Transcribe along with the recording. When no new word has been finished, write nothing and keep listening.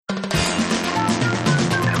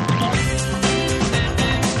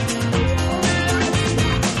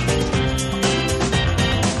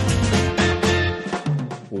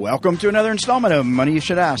Welcome to another installment of Money You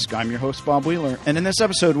Should Ask. I'm your host, Bob Wheeler, and in this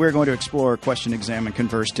episode, we're going to explore, question, examine,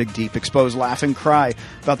 converse, dig deep, expose, laugh, and cry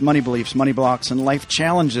about the money beliefs, money blocks, and life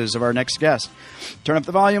challenges of our next guest. Turn up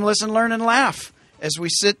the volume, listen, learn, and laugh as we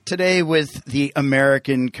sit today with the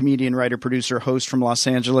American comedian, writer, producer, host from Los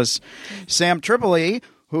Angeles, Sam Tripoli,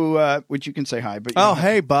 who, which you can say hi. But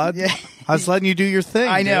hey, bud. Yeah. I was letting you do your thing.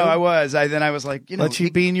 I know, dude. I was. Then I was like, let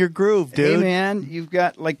you be in your groove, dude. Hey, man, you've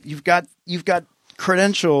got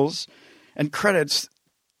credentials and credits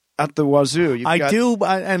at the wazoo. I do,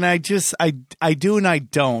 and I do, and I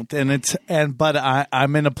don't, but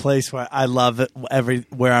I'm in a place where I love it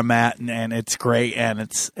where I'm at, and it's great, and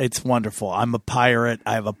it's wonderful. I'm a pirate.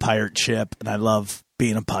 I have a pirate ship, and I love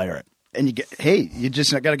being a pirate. And you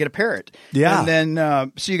just got to get a parrot. Yeah. And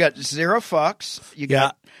then, so you got Zero Fucks. You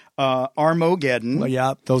got Armogeddon. Well,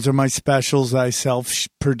 yeah, those are my specials that I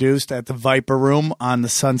self-produced at the Viper Room on the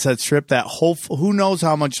Sunset Strip. Who knows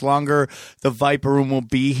how much longer the Viper Room will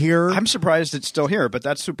be here. I'm surprised it's still here, but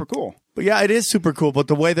that's super cool. But yeah, it is super cool. But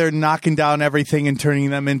the way they're knocking down everything and turning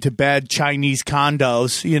them into bad Chinese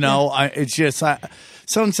condos, it's just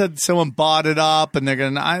someone said someone bought it up, and they're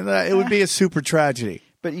gonna. It would be a super tragedy.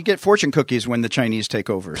 But you get fortune cookies when the Chinese take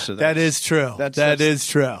over. So that is true. That is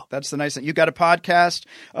true. That's the nice thing. You've got a podcast,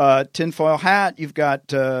 Tinfoil Hat. You've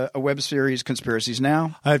got a web series, Conspiracies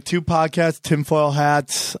Now. I have two podcasts,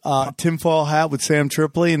 Tinfoil Hat with Sam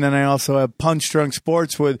Tripoli, and then I also have Punch Drunk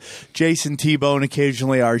Sports with Jason Tebow and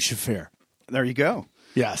occasionally Ari Shafir. There you go.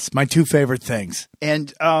 Yes, my two favorite things.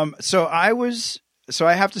 And so I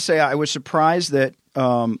have to say I was surprised that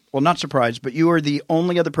not surprised, but you are the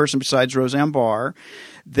only other person besides Roseanne Barr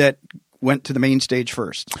that went to the main stage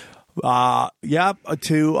first. Mitzi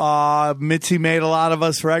made a lot of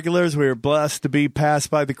us regulars. We were blessed to be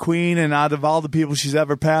passed by the Queen, and out of all the people she's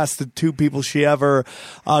ever passed, the two people she ever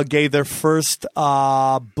gave their first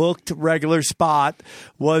booked regular spot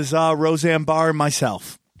was Roseanne Barr and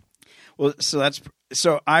myself. Well,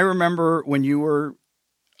 so I remember when you were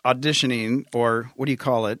auditioning, or what do you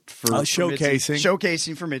call it? For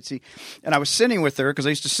showcasing for Mitzi. And I was sitting with her because I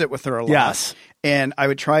used to sit with her a lot. Yes. And I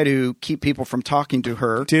would try to keep people from talking to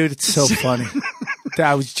her. Dude, it's so funny.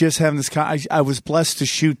 I was just having this. I was blessed to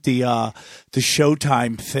shoot the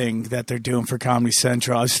Showtime thing that they're doing for Comedy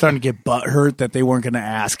Central. I was starting to get butthurt that they weren't going to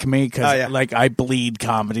ask me because, I bleed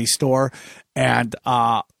Comedy Store, and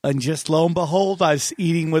just lo and behold, I was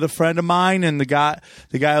eating with a friend of mine, and the guy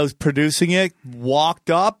who was producing it walked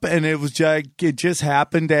up, and it just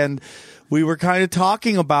happened, and we were kind of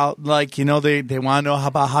talking about, they want to know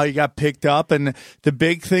about how you got picked up, and the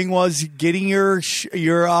big thing was getting your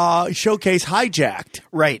showcase hijacked.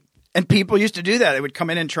 Right. And people used to do that. They would come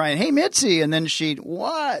in and try and, hey, Mitzi, and then she'd,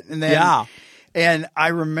 what? And then, yeah. And I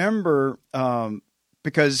remember,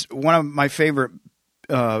 because one of my favorite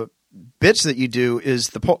bits that you do is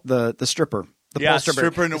the stripper. The pole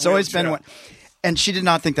stripper. In a it's always been one. And she did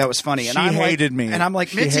not think that was funny. And she hated me. And I'm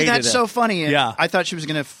like, Mitzi, that's so funny. And I thought she was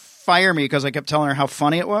going to fire me because I kept telling her how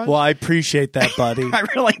funny it was. Well, I appreciate that, buddy. I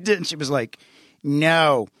really did. And she was like,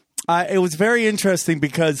 no. It was very interesting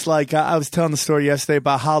because, I was telling the story yesterday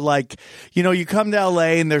about how, you come to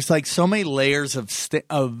L.A. and there's, so many layers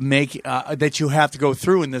of making that you have to go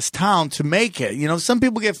through in this town to make it. Some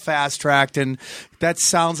people get fast-tracked, and that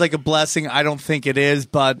sounds like a blessing. I don't think it is,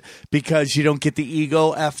 but because you don't get the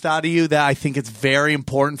ego effed out of you, that I think it's very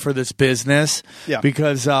important for this business. Yeah.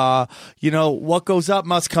 Because, what goes up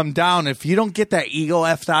must come down. If you don't get that ego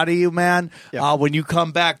effed out of you, man, when you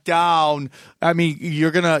come back down, I mean,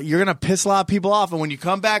 you're gonna piss a lot of people off, and when you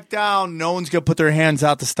come back down, no one's gonna put their hands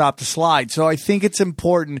out to stop the slide. So I think it's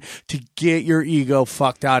important to get your ego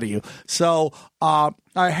fucked out of you. So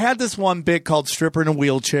I had this one bit called "Stripper in a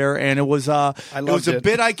Wheelchair," and it was a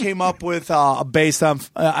bit I came up with based on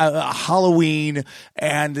Halloween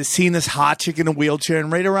and seeing this hot chick in a wheelchair.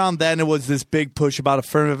 And right around then, it was this big push about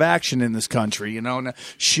affirmative action in this country. And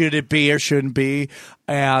should it be or shouldn't be?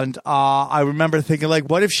 And I remember thinking,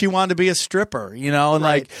 what if she wanted to be a stripper? And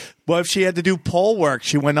right. What if she had to do pole work?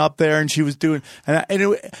 She went up there and she was doing,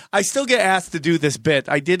 I still get asked to do this bit.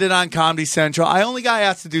 I did it on Comedy Central. I only got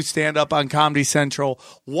asked to do stand up on Comedy Central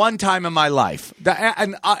one time in my life,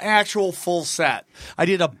 an actual full set. I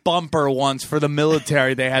did a bumper once for the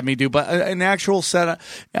military they had me do, but an actual set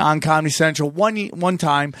on Comedy Central. One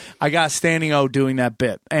time I got a standing O doing that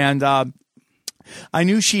bit, and I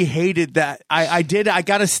knew she hated that. I did the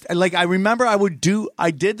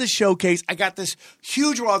showcase. I got this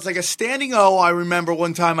huge wall. It's like a standing O. I remember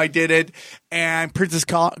one time I did it, and Princess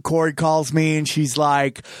Corey calls me, and she's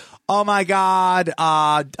like, Oh my God!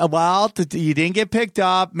 You didn't get picked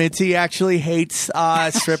up. Mitzi actually hates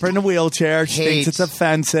a stripper in a wheelchair. She thinks it's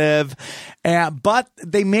offensive. But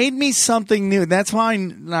they made me something new. That's why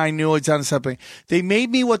I knew it's on something. They made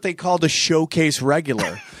me what they called a showcase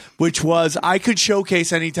regular, which was I could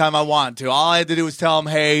showcase anytime I wanted to. All I had to do was tell them,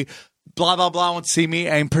 hey, blah, blah, blah, won't see me,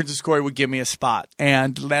 and Princess Corey would give me a spot.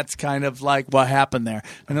 And that's kind of like what happened there.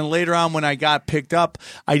 And then later on when I got picked up,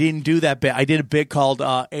 I didn't do that bit. I did a bit called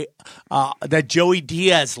that Joey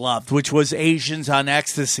Diaz loved, which was Asians on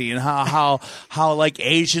ecstasy, and how like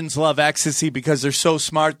Asians love ecstasy because they're so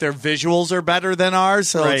smart, their visuals are better than ours.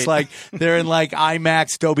 So It's like they're in like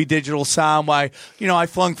IMAX, Dolby Digital Sound. Why, I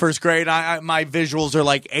flunked first grade. My visuals are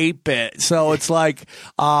like 8-bit. So it's like,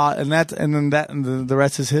 and the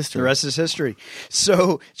rest is history. The rest is history.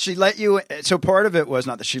 So she let you. So part of it was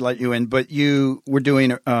not that she let you in, but you were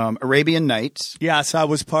doing Arabian Nights. Yes, I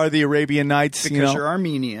was part of the Arabian Nights because you're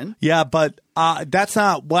Armenian. Yeah, but that's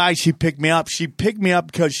not why she picked me up. She picked me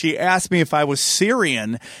up because she asked me if I was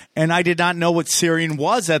Syrian, and I did not know what Syrian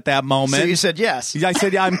was at that moment. So you said yes. I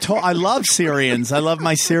said, yeah, I love Syrians. I love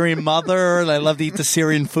my Syrian mother. I love to eat the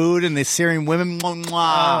Syrian food and the Syrian women.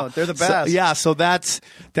 Oh, they're the best. So that's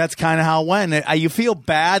kind of how it went. You feel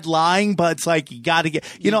bad lying, but it's like you got to get.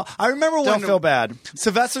 I remember when don't feel bad.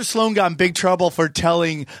 Sylvester Stallone got in big trouble for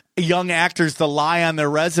telling young actors to lie on their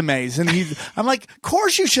resumes, and I'm like, of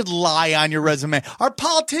course you should lie on your resume. Our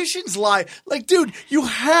politicians lie. Like, dude, you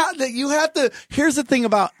have to. Here's the thing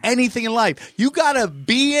about anything in life: you gotta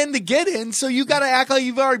be in to get in. So you gotta act like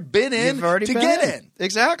you've already been in to get in.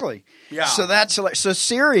 Exactly. Yeah. So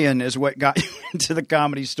Syrian is what got you into the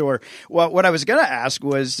Comedy Store. Well, what I was gonna ask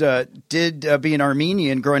was, did being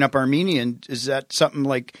Armenian, growing up Armenian, is that something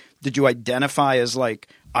like? Did you identify as like?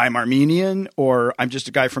 I'm Armenian, or I'm just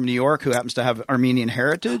a guy from New York who happens to have Armenian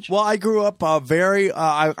heritage? Well, I grew up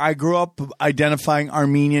I grew up identifying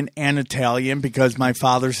Armenian and Italian because my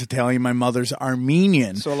father's Italian, my mother's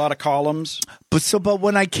Armenian. So a lot of columns. But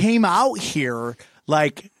when I came out here,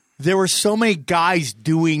 like there were so many guys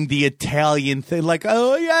doing the Italian thing, like,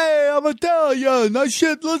 oh yeah, I'm Italian, I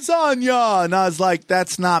shit lasagna, and I was like,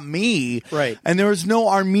 that's not me, right? And there was no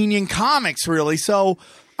Armenian comics really, so.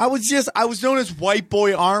 I was known as White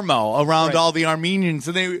Boy Armo around all the Armenians,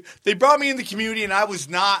 and they brought me in the community, and I was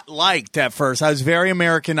not liked at first. I was very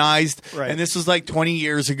Americanized, and this was like 20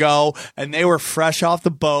 years ago, and they were fresh off the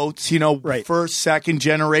boats, first, second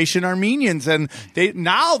generation Armenians, and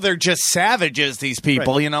now they're just savages. These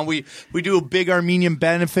people, we do a big Armenian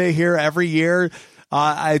benefit here every year.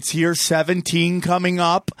 It's year 17 coming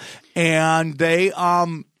up, and they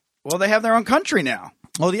they have their own country now.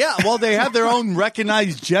 Well, yeah. Well, they have their own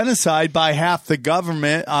recognized genocide by half the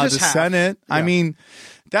government, the Senate. Yeah. I mean,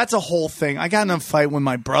 that's a whole thing. I got in a fight with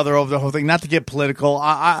my brother over the whole thing. Not to get political.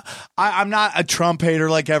 I'm not a Trump hater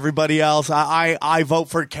like everybody else. I vote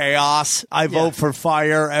for chaos. I vote for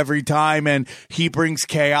fire every time, and he brings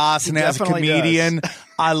chaos. And as a comedian,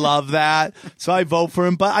 I love that. So I vote for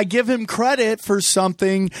him. But I give him credit for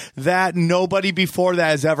something that nobody before that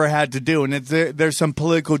has ever had to do. And there's some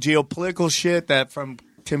geopolitical shit that from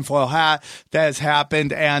tinfoil hat that has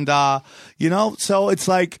happened. And, so it's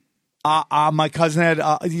like, my cousin had,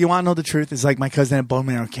 you want to know the truth? It's like my cousin had bone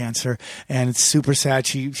marrow cancer, and it's super sad.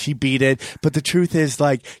 She beat it. But the truth is,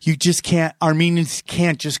 like, Armenians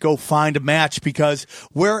can't just go find a match because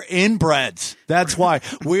we're inbreds. That's why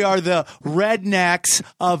we are the rednecks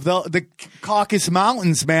of the Caucasus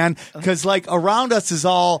Mountains, man. Because like around us is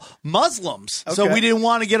all Muslims. Okay. So we didn't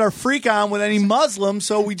want to get our freak on with any Muslims.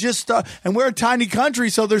 So we just, and we're a tiny country.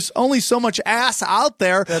 So there's only so much ass out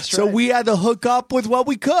there. That's so we had to hook up with what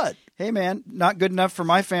we could. Hey, man, not good enough for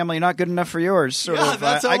my family, not good enough for yours.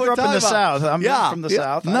 That's I grew up in the South. I'm from the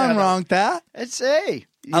South. Nothing wrong with that.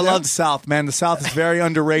 I love the South, man. The South is very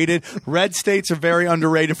underrated. Red states are very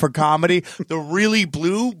underrated for comedy. The really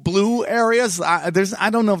blue areas, I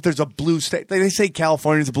don't know if there's a blue state. They say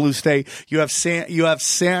California's a blue state. You have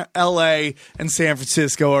L.A. and San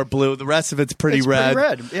Francisco are blue. The rest of it's pretty red.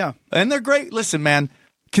 Pretty red, yeah. And they're great. Listen, man,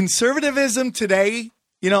 conservatism today.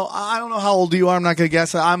 I don't know how old you are. I'm not going to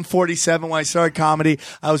guess. I'm 47. When I started comedy,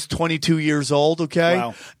 I was 22 years old. Okay.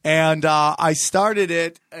 Wow. And, I started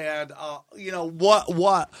it, and,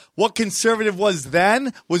 what conservative was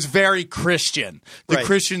then was very Christian. The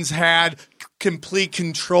Christians had complete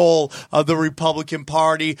control of the Republican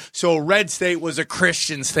Party. So a red state was a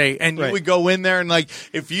Christian state. And you would go in there and, like,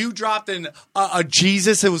 if you dropped a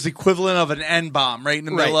Jesus, it was the equivalent of an N-bomb right in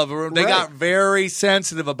the middle of a room. They got very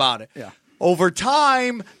sensitive about it. Yeah. Over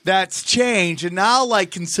time, that's changed. And now, like,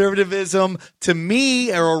 conservatism to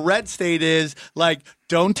me, or a red state is, like,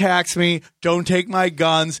 don't tax me, don't take my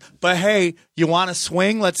guns, but hey, you want to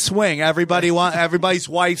swing? Let's swing. Everybody's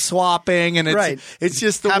wife swapping, and it's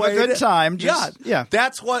just the Have way a good time. Yeah.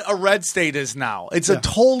 That's what a red state is now. It's a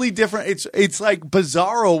totally different. It's like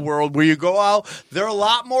bizarro world where you go out. They're a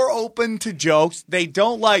lot more open to jokes. They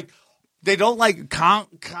don't like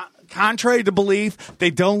contrary to belief, they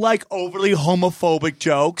don't like overly homophobic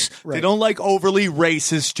jokes. Right. They don't like overly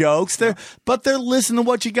racist jokes. But they're listening to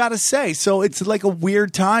what you got to say. So it's like a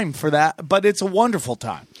weird time for that, but it's a wonderful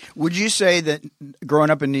time. Would you say that growing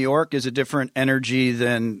up in New York is a different energy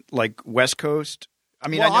than like West Coast? I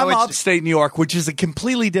mean, I'm upstate New York, which is a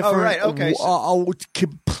completely different,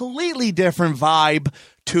 completely different vibe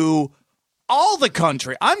to all the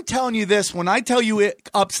country. I'm telling you this, when I tell you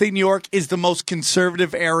upstate New York is the most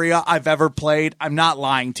conservative area I've ever played, I'm not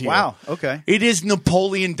lying to you. Wow, okay. It is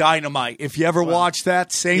Napoleon Dynamite. If you ever watch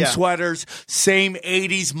that, same sweaters, same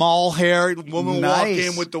 80s mall hair, woman walk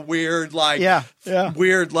in with the weird, weird,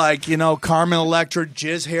 Carmen Electra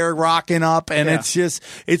jizz hair rocking up, and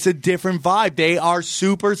it's a different vibe. They are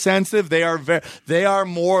super sensitive. They are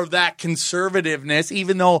more of that conservativeness,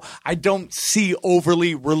 even though I don't see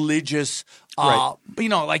overly religious.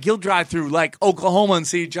 You'll drive through like Oklahoma and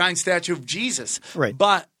see a giant statue of Jesus. Right.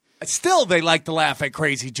 But still, they like to laugh at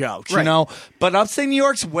crazy jokes, you know. But upstate New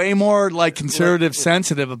York's way more like conservative,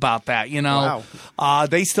 sensitive about that, you know. Wow.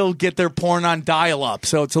 They still get their porn on dial-up,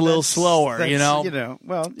 so it's a little slower, you know.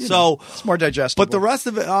 It's more digestible. But the rest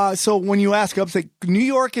of it, so when you ask upstate, New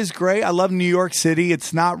York is great. I love New York City.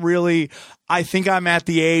 It's not really. I think I'm at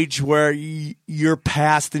the age where you're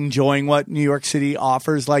past enjoying what New York City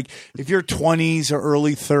offers. Like if you're 20s or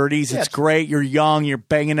early 30s, it's great. You're young. You're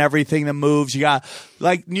banging everything that moves. You got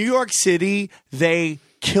like New York City. They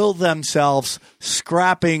kill themselves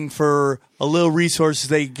scrapping for a little resources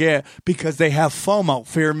they get because they have FOMO,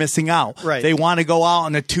 fear of missing out. Right. They want to go out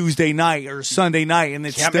on a Tuesday night or Sunday night, and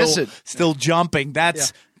it's still jumping.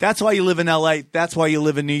 That's why you live in L.A. That's why you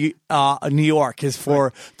live in New York, is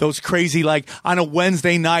for those crazy, like on a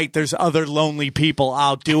Wednesday night, there's other lonely people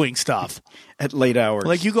out doing stuff. At late hours.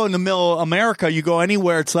 Like you go in the middle of America, you go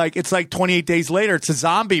anywhere, it's like 28 Days Later. It's a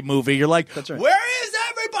zombie movie. You're like, where is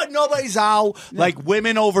everybody? Nobody's out. Yeah. Like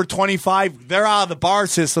women over 25, they're out of the bar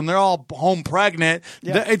system. They're all home pregnant.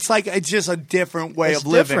 Yeah. It's just a different way of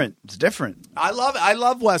living. It's different. I love it. I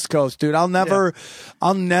love West Coast, dude. I'll never,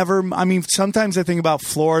 I mean, sometimes I think about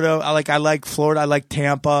Florida. I like Florida. I like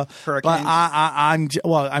Tampa. Hurricanes.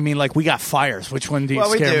 But we got fires. Which one do you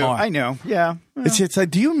scare more? I know. Yeah. It's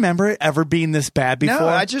like, do you remember it ever being this bad before? No,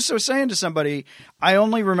 I just was saying to somebody, I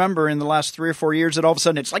only remember in the last 3 or 4 years that all of a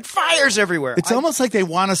sudden it's like fires everywhere. It's almost like they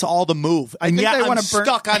want us all to move. And yet I'm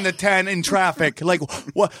stuck on the 10 in traffic. Like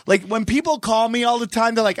what? Like when people call me all the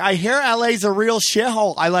time, they're like, I hear LA's a real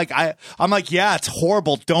shithole. I'm like, yeah, it's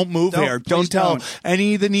horrible. Don't move here. Don't tell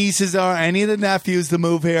any of the nieces or any of the nephews to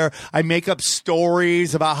move here. I make up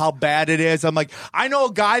stories about how bad it is. I'm like, I know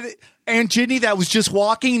a guy Aunt Ginny that was just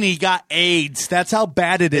walking and he got AIDS. That's how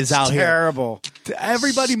bad it is out here. Terrible.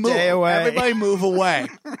 Everybody move away. Everybody move away.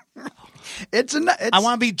 I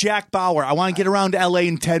want to be Jack Bauer. I want to get around LA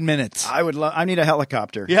in 10 minutes. I need a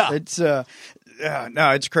helicopter. Yeah. It's no,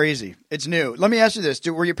 it's crazy. It's new. Let me ask you this.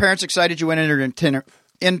 Were your parents excited you went into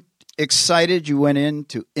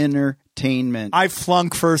entertainment? I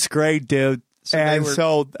flunked first grade, dude. They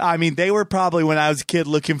were probably, when I was a kid,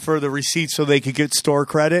 looking for the receipts so they could get store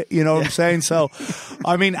credit. You know what I'm saying? So,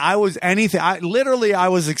 I mean, I was anything. I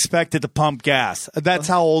was expected to pump gas. That's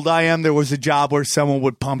how old I am. There was a job where someone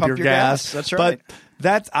would pump your gas. That's right.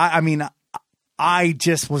 But I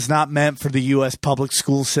just was not meant for the U.S. public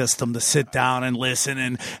school system to sit down and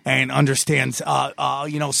listen and understand,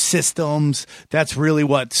 systems. That's really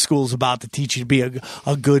what school's about, to teach you to be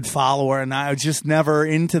a good follower. And I was just never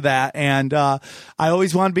into that. And I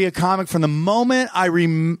always wanted to be a comic from the moment I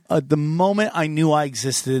knew I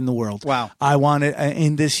existed in the world. Wow. I wanted,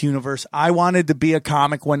 in this universe, I wanted to be a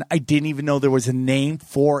comic when I didn't even know there was a name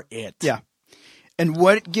for it. Yeah. And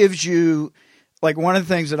what gives you... Like, one of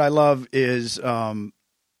the things that I love is, you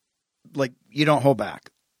don't hold back.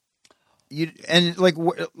 Whether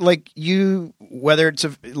it's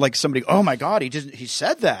like somebody, oh my God, he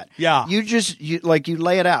said that. Yeah. You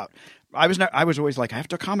lay it out. I was always like, I have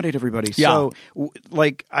to accommodate everybody. Yeah. So,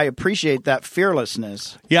 like, I appreciate that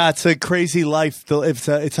fearlessness. Yeah, it's a crazy life.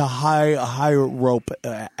 It's a high rope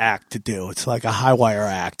act to do. It's like a high wire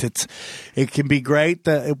act. It can be great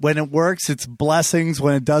when it works. It's blessings.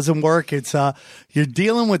 When it doesn't work, it's you're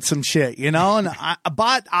dealing with some shit, you know. And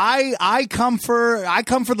I come for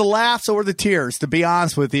the laughs or the tears. To be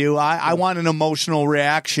honest with you, I want an emotional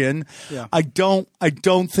reaction. Yeah. I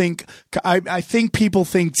think people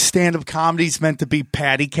think stand-up comedy is meant to be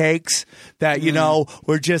patty cakes that, you know,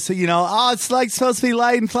 we're just, you know, it's like supposed to be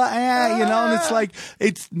light and flat, you know, and it's like,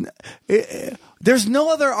 there's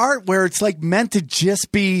no other art where it's like meant to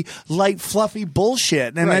just be light, fluffy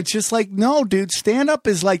bullshit. And it's just like, no, dude, stand-up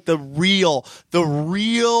is like the real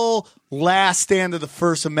last stand of the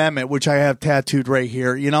First Amendment, which I have tattooed right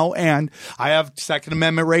here, you know, and I have Second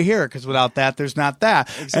Amendment right here because without that, there's not that.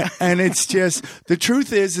 Exactly. And it's just, the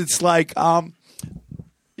truth is, it's like,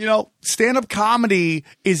 you know, stand-up comedy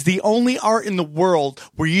is the only art in the world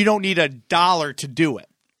where you don't need $1 to do it.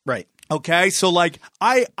 Right. Okay, so like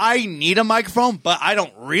I need a microphone, but I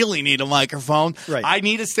don't really need a microphone. Right. I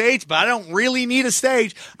need a stage, but I don't really need a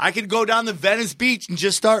stage. I could go down to Venice Beach and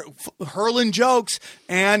just start hurling jokes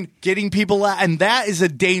and getting people and that is a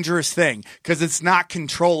dangerous thing because it's not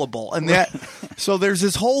controllable. And that so there's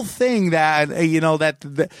this whole thing that you know that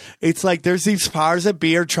it's like there's these powers that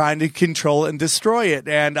be are trying to control it and destroy it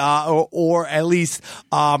and or at least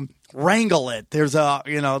wrangle it. There's a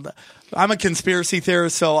you know. I'm a conspiracy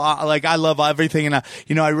theorist, so like I love everything. And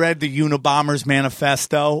you know, I read the Unabomber's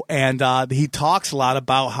manifesto, and he talks a lot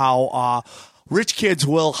about how rich kids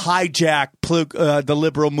will hijack the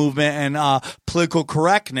liberal movement and political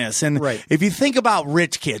correctness. And if you think about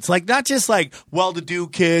rich kids, like not just like well-to-do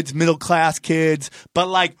kids, middle-class kids, but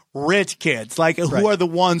like rich kids, like who are the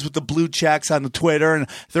ones with the blue checks on the Twitter and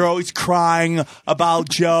they're always crying about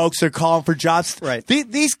jokes, they're calling for jobs. Right.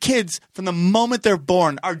 These kids, from the moment they're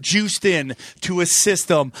born, are juiced in to a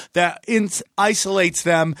system that isolates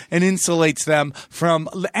them and insulates them from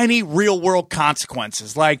any real-world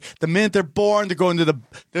consequences. Like the minute they're born,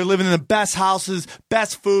 they're living in the best houses,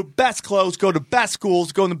 best food, best clothes, go to best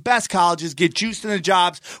schools, go to the best colleges, get juiced into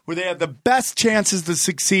jobs where they have the best chances to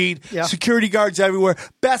succeed. Yeah. Security guards everywhere,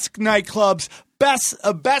 best nightclubs,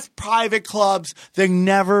 best private clubs. They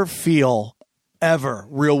never feel ever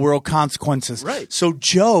real world consequences. Right. So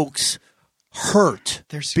jokes hurt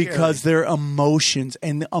because they're emotions,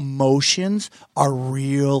 and the emotions are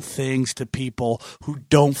real things to people who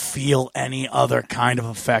don't feel any other kind of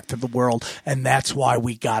effect of the world. And that's why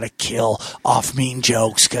we got to kill off mean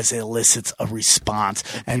jokes, because it elicits a response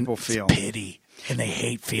and people feel pity. And they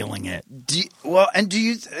hate feeling it.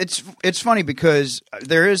 It's funny because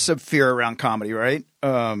there is some fear around comedy, right?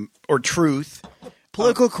 Or truth.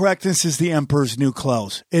 Political correctness is the emperor's new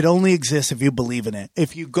clothes. It only exists if you believe in it.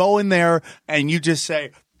 If you go in there and you just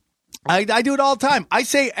say, I do it all the time. I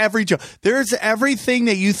say every joke. There's everything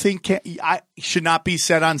that you think should not be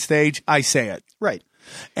said on stage. I say it. Right.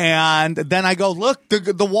 And then I go, look,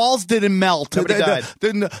 the walls didn't melt. Nobody died.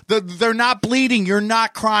 They're not bleeding. You're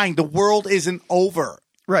not crying. The world isn't over.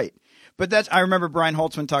 Right. But I remember Brian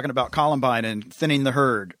Holtzman talking about Columbine and thinning the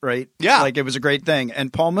herd, right? Yeah. Like it was a great thing.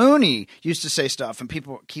 And Paul Mooney used to say stuff, and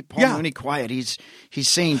people keep Paul Mooney quiet. He's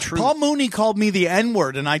saying truth. Paul Mooney called me the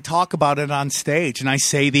N-word, and I talk about it on stage, and I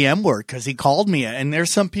say the M-word because he called me it. And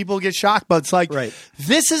there's some people who get shocked, but it's like,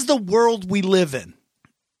 this is the world we live in.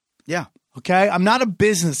 Yeah. Okay? I'm not a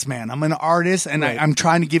businessman. I'm an artist, and I'm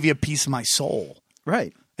trying to give you a piece of my soul.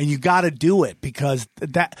 Right. And you got to do it because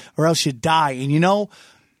or else you die. And you know,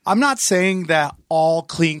 I'm not saying that all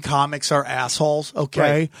clean comics are assholes, okay?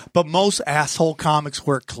 Right. But most asshole comics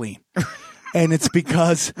work clean. And it's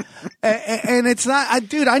because, and it's not,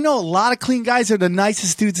 dude, I know a lot of clean guys are the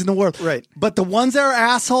nicest dudes in the world. Right. But the ones that are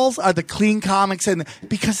assholes are the clean comics, and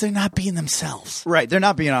because they're not being themselves. Right. They're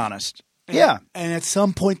not being honest. Yeah. And at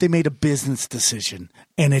some point they made a business decision,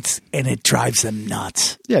 and it drives them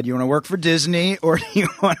nuts. Yeah, do you want to work for Disney or do you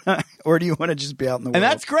want to just be out in the world? And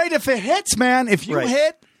that's great if it hits, man. If you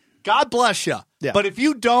hit, God bless you. Yeah. But if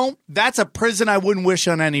you don't, that's a prison I wouldn't wish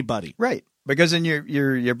on anybody. Right. Because then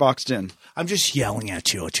you're boxed in. I'm just yelling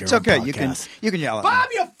at you. It's okay. Podcast. You can yell at Bob,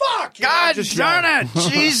 me. you fuck. God darn it.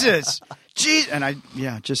 Jesus. And I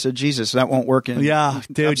just said Jesus. That won't work in. Yeah,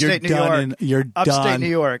 dude, you're done. You're done. Upstate New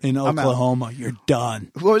York. In Oklahoma, you're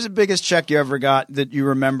done. What was the biggest check you ever got that you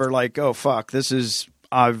remember? Like, oh fuck, this is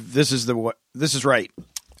right,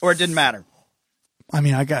 or it didn't matter. I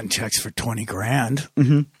mean, I got checks for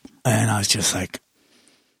 $20,000, and I was just like,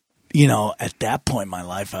 you know, at that point in my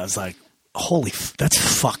life, I was like, that's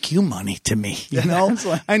fuck you money to me, you know?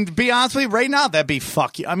 And to be honest with you, right now, that'd be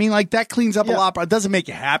fuck you. I mean, like, that cleans up a lot. It doesn't make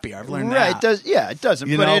you happy. I've learned that. Right, it does. Yeah, it doesn't.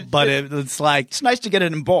 You know, it's like... It's nice to get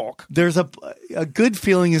it in bulk. There's a good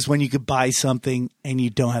feeling is when you could buy something and you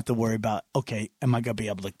don't have to worry about, okay, am I going to be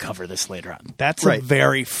able to cover this later on? That's a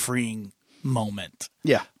very freeing moment.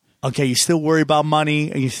 Yeah. Okay, you still worry about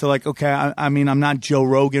money, and you're still like, okay, I mean, I'm not Joe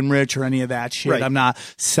Rogan rich or any of that shit. Right. I'm not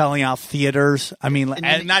selling out theaters. I mean,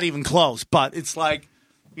 and not even close. But it's like,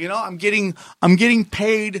 you know, I'm getting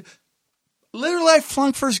paid. Literally, I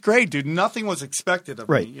flunked first grade, dude. Nothing was expected of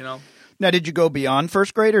me, you know. Now, did you go beyond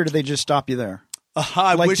first grade, or did they just stop you there?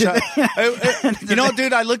 I wish you know,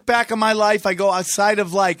 dude, I look back on my life. I go outside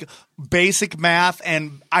of like basic math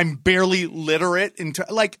and I'm barely literate.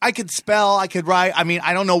 Like I could spell, I could write. I mean,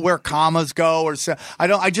 I don't know where commas go or so.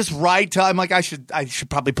 I just write till I'm like, I should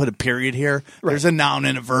probably put a period here. Right. There's a noun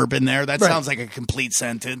and a verb in there. That sounds like a complete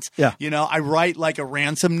sentence. Yeah. You know, I write like a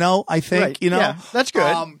ransom note, I think, you know, yeah, that's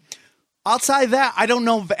good. Outside that, I don't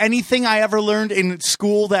know of anything I ever learned in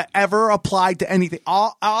school that ever applied to anything.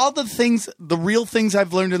 All the things, the real things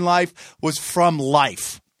I've learned in life was from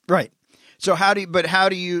life. Right. So how do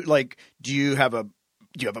you like, do you have a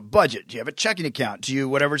budget? Do you have a checking account? Do you,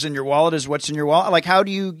 whatever's in your wallet is what's in your wallet? Like, how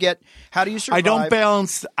do you survive?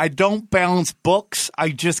 I don't balance books. I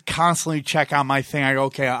just constantly check out my thing. I go,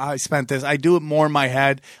 okay, I spent this. I do it more in my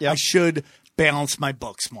head. Yep. I should balance my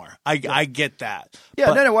books more. I get that.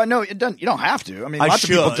 Yeah, no, it doesn't. You don't have to. I mean, lots of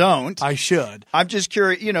people don't. I should. I'm just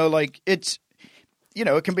curious. You know, like it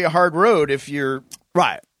can be a hard road if you're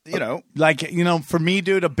right. You know, like for me,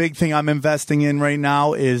 dude, a big thing I'm investing in right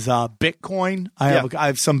now is Bitcoin. I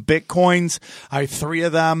have some Bitcoins. I have 3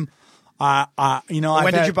 of them.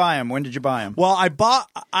 When did you buy them? Well,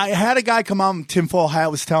 I had a guy come on, Tinfoil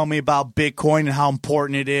Hat was telling me about Bitcoin and how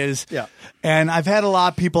important it is. Yeah. And I've had a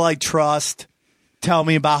lot of people I trust tell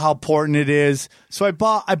me about how important it is. So I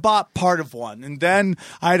bought part of one. And then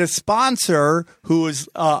I had a sponsor who was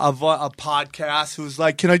of a podcast who was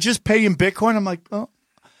like, can I just pay in Bitcoin? I'm like, oh.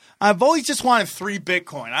 I've always just wanted 3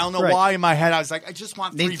 Bitcoin. I don't know why in my head I was like, I just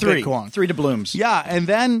want 3 Bitcoin. 3 doubloons. Yeah. And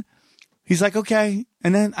then he's like, okay.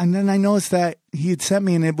 And then I noticed that he had sent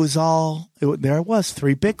me and it was there it was,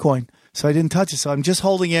 3 Bitcoin. So I didn't touch it. So I'm just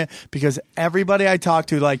holding it because everybody I talk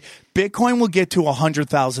to, like, Bitcoin will get to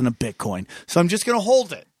 100,000 of Bitcoin. So I'm just going to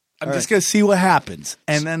hold it. I'm just going to see what happens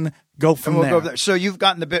and then go from there. So you've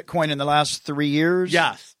gotten the Bitcoin in the last 3 years?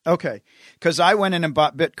 Yes. Okay. Because I went in and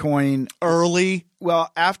bought Bitcoin early.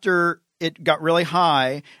 Well, after it got really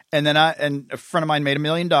high, and then a friend of mine made $1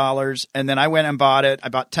 million, and then I went and bought it. I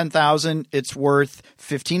bought 10,000. It's worth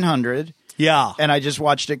 1,500. Yeah. And I just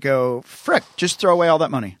watched it go, frick, just throw away all that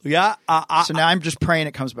money. Yeah. So now I'm just praying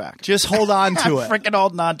it comes back. Just hold on to it. I'm freaking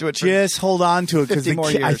holding on to it. Just hold on to it because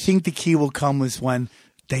I think the key will come is when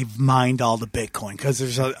they've mined all the Bitcoin because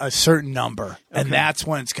there's a certain number, and that's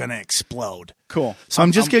when it's going to explode. Cool. So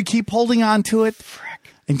I'm just going to keep holding on to it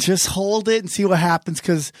and just hold it and see what happens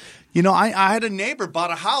because, I had a neighbor bought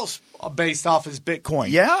a house based off his Bitcoin.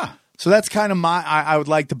 Yeah. So that's kind of I would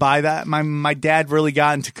like to buy that. My dad really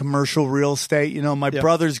got into commercial real estate. My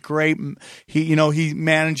brother's great. He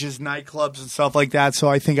manages nightclubs and stuff like that. So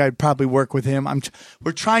I think I'd probably work with him.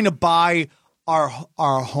 We're trying to buy our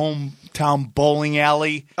hometown bowling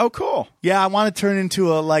alley. Oh, cool. Yeah, I want to turn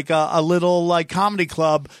into a little comedy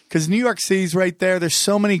club because New York City's right there. There's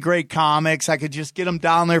so many great comics. I could just get them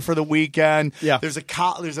down there for the weekend. Yeah. There's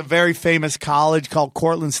a very famous college called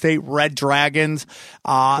Cortland State Red Dragons.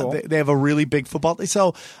 Cool. They have a really big football.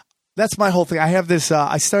 So that's my whole thing. I have this.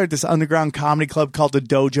 I started this underground comedy club called the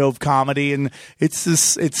Dojo of Comedy, and it's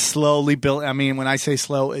slowly built. I mean, when I say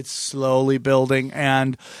slow, it's slowly building,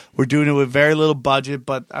 and we're doing it with very little budget.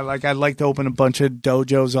 But I'd like to open a bunch of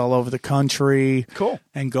dojos all over the country. Cool,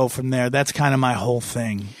 and go from there. That's kind of my whole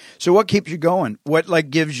thing. So, what keeps you going? What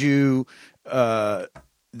gives you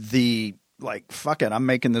fuck it, I'm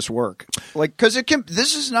making this work. Because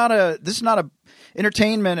this is not a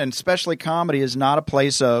entertainment, and especially comedy is not a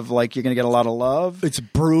place of you're going to get a lot of love. It's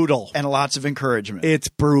brutal. And lots of encouragement. It's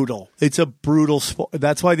brutal. It's a brutal sport.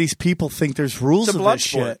 That's why these people think there's rules of this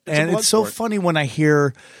shit. And it's so funny when I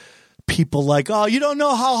hear people like, oh, you don't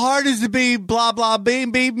know how hard it is to be blah, blah, be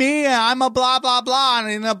me. I'm a blah, blah, blah,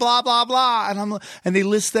 and a blah, blah, blah. And they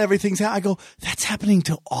list everything. I go, that's happening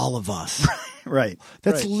to all of us. Right.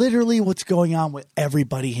 That's literally what's going on with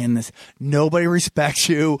everybody in this. Nobody respects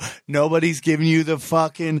you. Nobody's giving you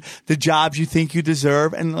the jobs you think you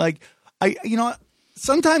deserve. And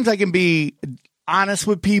sometimes I can be honest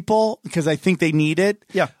with people because I think they need it.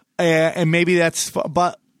 Yeah. And maybe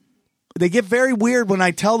but they get very weird when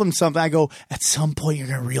I tell them something. I go, at some point you're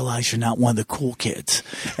going to realize you're not one of the cool kids.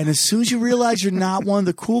 And as soon as you realize you're not one of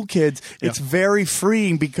the cool kids, it's very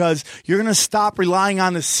freeing because you're going to stop relying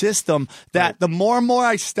on the system that the more and more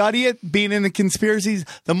I study it, being in the conspiracies,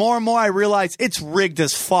 the more and more I realize it's rigged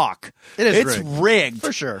as fuck. It's rigged.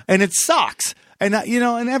 For sure. And it sucks. And,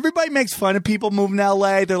 and everybody makes fun of people moving to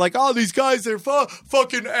L.A. They're like, oh, these guys, they're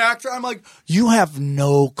fucking actors. I'm like, you have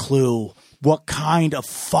no clue what kind of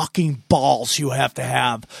fucking balls you have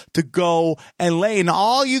to go and lay. And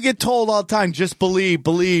all you get told all the time, just believe.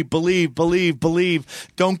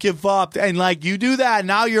 Don't give up. And like you do that.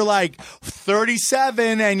 Now you're like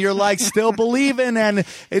 37 and you're like still believing. And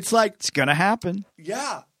it's like, it's going to happen.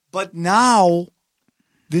 Yeah. But now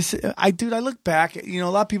I look back, a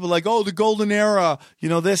lot of people are like, oh, the golden era,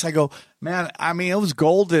 this. I go, man, I mean, it was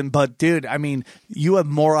golden, but dude, I mean, you have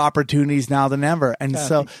more opportunities now than ever. And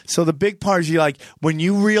so the big part is you like, when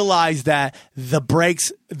you realize that the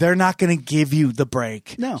breaks, they're not going to give you the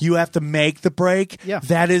break. No. You have to make the break. Yeah.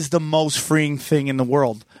 That is the most freeing thing in the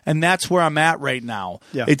world. And that's where I'm at right now.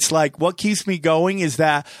 Yeah. It's like what keeps me going is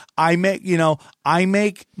that I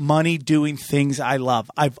make money doing things I love.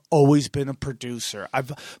 I've always been a producer.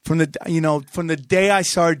 From the day I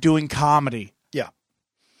started doing comedy. Yeah.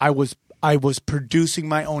 I was producing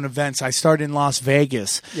my own events. I started in Las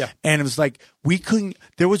Vegas. Yeah. And it was like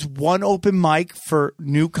there was one open mic for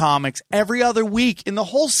new comics every other week in the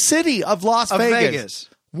whole city of Las Vegas.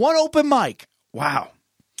 One open mic. Wow.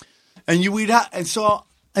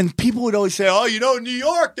 And people would always say, oh, New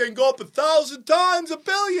York, they can go up 1,000 times, 1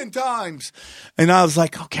 billion times. And I was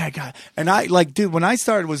like, okay, I got it. And I like, dude, when I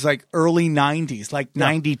started it was like early 90s, like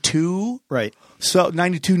 92. Right. So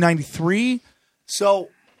 92, 93. So,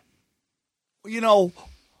 I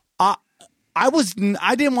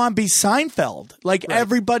didn't want to be Seinfeld. Like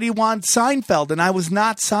everybody wants Seinfeld, and I was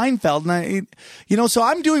not Seinfeld. And so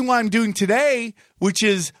I'm doing what I'm doing today, which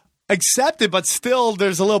is accepted, but still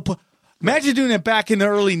there's a little. Imagine doing it back in the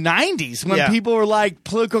early 90s when people were like,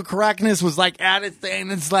 political correctness was like at its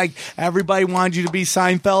thing. It's like everybody wanted you to be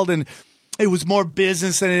Seinfeld, and it was more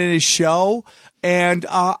business than it is show. And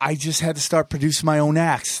I just had to start producing my own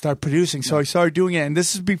acts, start producing. So I started doing it. And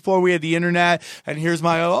this is before we had the internet. And here's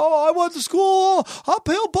I went to school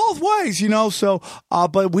uphill both ways, So,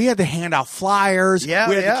 but we had to hand out flyers. Yeah,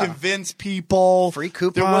 we had to convince people. Free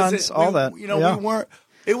coupons, all that. We weren't.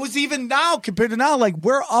 It was even now compared to now. Like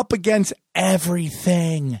we're up against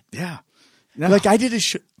everything. Yeah. No. Like I did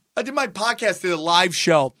my podcast, did a live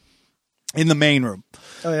show in the main room.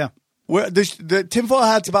 Oh yeah. Where the tinfoil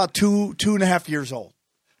hat's about 2.5 years old.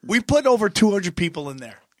 We put over 200 people in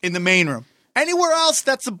there in the main room. Anywhere else,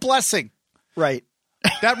 that's a blessing. Right.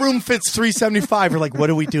 That room fits 375. We're like, what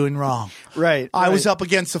are we doing wrong? Right. I was up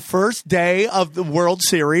against the first day of the World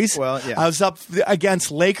Series. Well, yeah. I was up against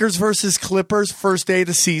Lakers versus Clippers first day of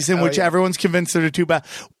the season, which everyone's convinced they're too bad.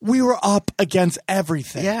 We were up against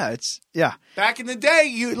everything. Yeah, Back in the day,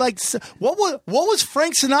 you like what was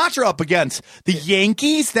Frank Sinatra up against? The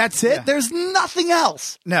Yankees. That's it. Yeah. There's nothing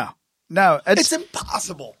else. No, it's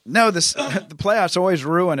impossible. No, the playoffs always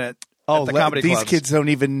ruin it. Oh, these clubs. Kids don't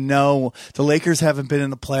even know. The Lakers haven't been in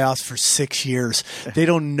the playoffs for 6 years. They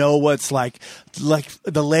don't know what's like. Like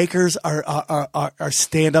the Lakers are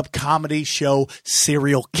stand-up comedy show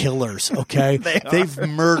serial killers. Okay, they've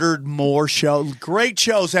murdered more shows. Great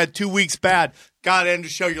shows had 2 weeks bad. Got to end the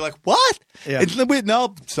show. You're like, what? Yeah.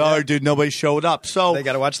 No, sorry, dude. Nobody showed up. So they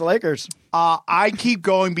got to watch the Lakers. I keep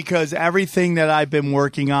going because everything that I've been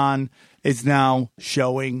working on is now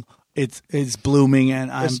showing. It's blooming, and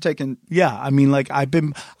I'm taking. Yeah, I mean, like I've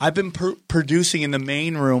been producing in the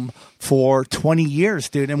main room for 20 years,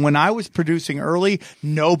 dude. And when I was producing early,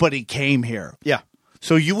 nobody came here. Yeah,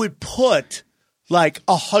 so you would put like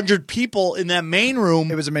 100 people in that main room.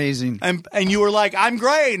 It was amazing, and you were like, "I'm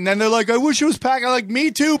great," and then they're like, "I wish it was packed." I'm like, "Me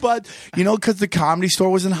too," but because the Comedy Store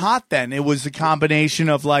wasn't hot then. It was a combination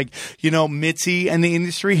of like, Mitzi and the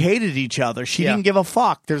industry hated each other. She didn't give a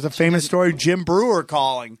fuck. There's a famous story of Jim Brewer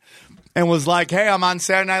calling. And was like, hey, I'm on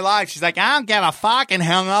Saturday Night Live. She's like, I don't give a fuck, and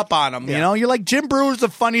hung up on him. Yeah. You're like, Jim Brewer's the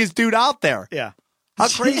funniest dude out there. Yeah. How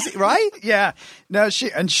crazy, right? Yeah. No, she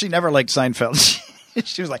never liked Seinfeld.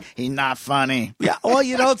 She was like, he's not funny. Yeah. Well,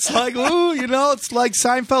 it's like, it's like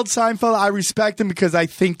Seinfeld. I respect him because I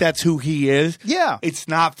think that's who he is. Yeah. It's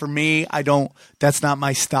not for me. That's not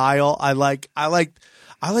my style. I like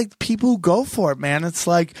people who go for it, man. It's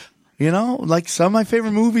like, like some of my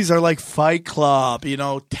favorite movies are like Fight Club,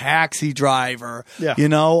 Taxi Driver,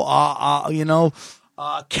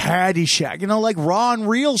 Caddyshack, like raw and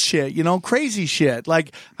real shit, crazy shit.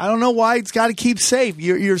 Like, I don't know why it's got to keep safe.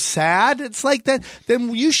 You're sad. It's like that.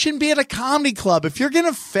 Then you shouldn't be at a comedy club. If you're getting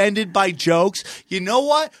offended by jokes, you know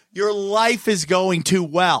what? Your life is going too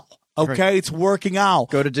well. Okay. Right. It's working out.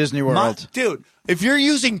 Go to Disney World. Dude, if you're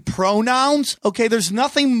using pronouns, okay, there's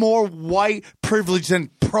nothing more white privilege than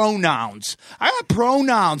pronouns. I got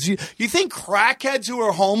pronouns. You think crackheads who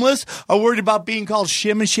are homeless are worried about being called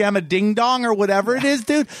shimma shamma ding dong or whatever it is,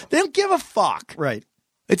 dude? They don't give a fuck. Right.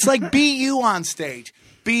 It's like be you on stage.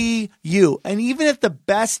 Be you. And even if the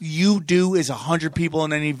best you do is 100 people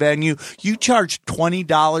in any venue, you charge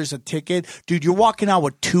 $20 a ticket, dude, you're walking out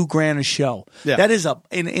with $2,000 a show. Yeah. That is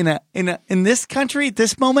in this country at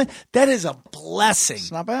this moment, that is a blessing.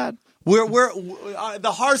 It's not bad. We're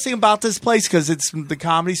the hardest thing about this place, because it's the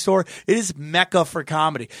Comedy Store, it is Mecca for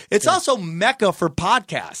comedy. It's also Mecca for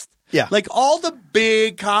podcasts. Yeah. Like all the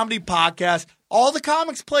big comedy podcasts, all the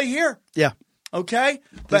comics play here. Yeah. Okay?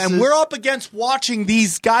 We're up against watching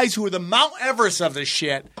these guys who are the Mount Everest of this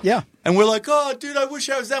shit. Yeah. And we're like, oh, dude, I wish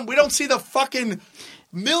I was them. We don't see the fucking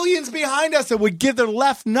millions behind us that would give their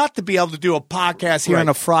left nut to be able to do a podcast here on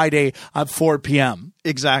a Friday at 4 p.m.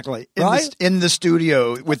 Exactly. Right? In the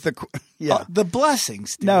studio with the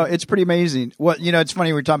blessings, dude. No, it's pretty amazing. Well, it's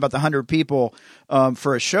funny, we're talking about the 100 people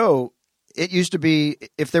for a show. It used to be,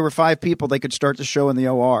 if there were 5 people, they could start the show in the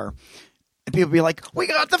OR. And people be like, we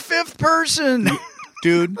got the 5th person.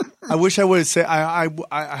 Dude, I wish I would have said,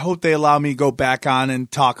 I hope they allow me to go back on and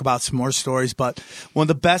talk about some more stories. But one of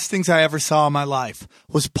the best things I ever saw in my life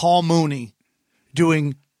was Paul Mooney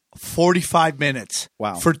doing 45 minutes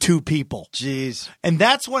for 2 people. Jeez. And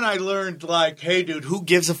that's when I learned, like, hey, dude, who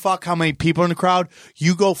gives a fuck how many people are in the crowd?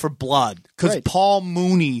 You go for blood. Because Paul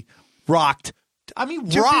Mooney rocked. I mean,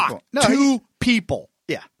 2 people. No, 2 people.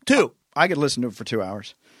 Yeah. 2. I could listen to it for 2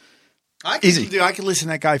 hours. I could listen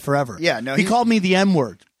to that guy forever. Yeah, no, he called me the N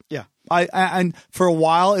word. Yeah, and for a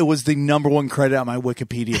while it was the #1 credit on my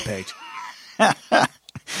Wikipedia page.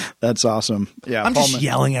 That's awesome. Yeah, I'm just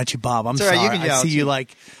yelling at you, Bob. I'm sorry. Right, I see you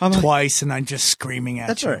twice, and I'm just screaming at you.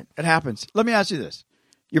 That's all right. It happens. Let me ask you this: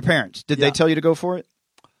 your parents, did they tell you to go for it?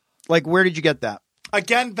 Like, where did you get that?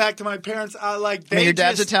 Again, back to my parents. Your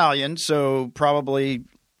dad's Italian, so probably.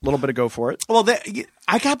 A little bit of go for it. Well,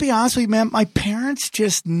 I got to be honest with you, man. My parents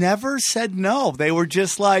just never said no. They were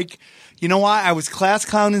just like, you know what? I was class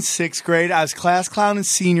clown in 6th grade. I was class clown in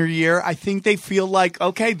senior year. I think they feel like,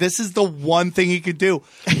 okay, this is the one thing he could do.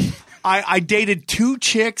 I dated 2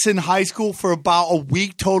 chicks in high school for about a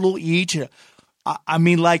week total each. I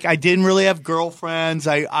mean, like, I didn't really have girlfriends.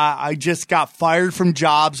 I just got fired from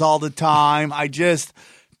jobs all the time.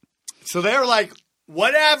 So they were like,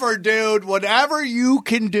 whatever, dude, whatever you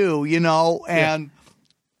can do, And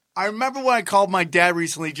I remember when I called my dad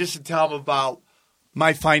recently just to tell him about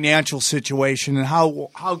my financial situation and how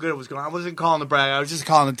good it was going. I wasn't calling to brag. I was just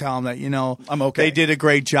calling to tell him that, I'm okay. They did a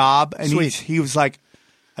great job. And Sweet. he was like,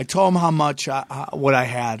 I told him how much what I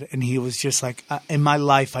had, and he was just like, in my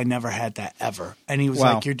life, I never had that ever. And he was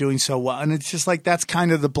like, you're doing so well. And it's just like, that's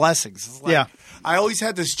kind of the blessings. Like, I always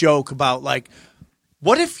had this joke about, like,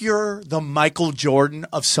 what if you're the Michael Jordan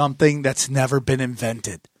of something that's never been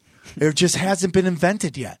invented? It just hasn't been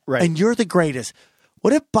invented yet. Right. And you're the greatest.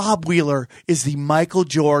 What if Bob Wheeler is the Michael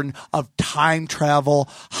Jordan of time travel,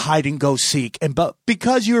 hide and go seek? But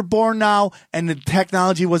because you were born now and the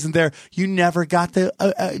technology wasn't there, you never got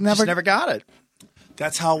never got it.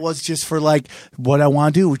 That's how it was just for like what I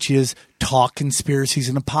want to do, which is talk conspiracies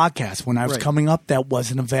in a podcast. When I was coming up, that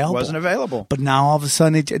wasn't available. But now all of a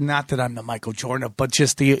sudden, not that I'm the Michael Jordan, but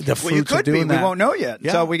just the fruits of doing that. We won't know yet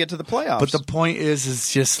until we get to the playoffs. But the point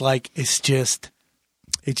is just like it's just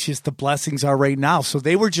the blessings are right now. So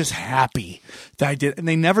they were just happy that I did. And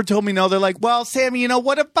they never told me no. They're like, well, Sammy,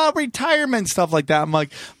 what about retirement? Stuff like that. I'm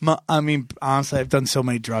like, honestly, I've done so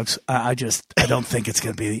many drugs. I don't think it's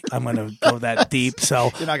going to be, I'm going to go that deep.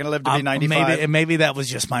 So you're not going to live to be 95. Maybe that was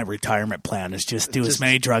just my retirement plan is just do as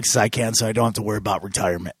many drugs as I can so I don't have to worry about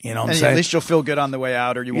retirement. You know what I'm saying? At least you'll feel good on the way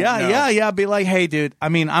out or you won't know. Yeah. Be like, hey, dude,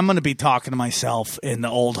 I'm going to be talking to myself in the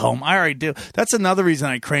old home. I already do. That's another reason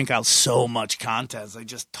I crank out so much content. I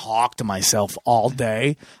just talk to myself all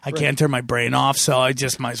day. I can't turn my brain off, so I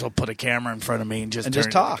just might as well put a camera in front of me and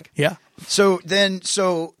just talk. Yeah. So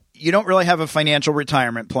you don't really have a financial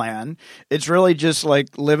retirement plan. It's really just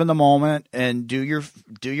like live in the moment and do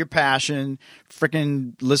your passion.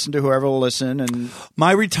 Freaking listen to whoever will listen. And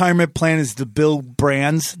my retirement plan is to build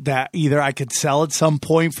brands that either I could sell at some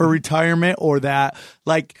point for retirement or that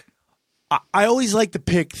like I always like to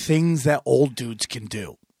pick things that old dudes can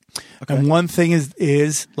do. Okay. And one thing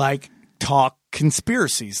is like talk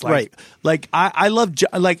conspiracies. Right. Like I love,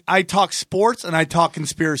 like I talk sports and I talk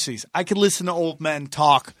conspiracies. I could listen to old men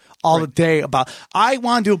talk all the day about. I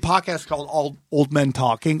want to do a podcast called Old Men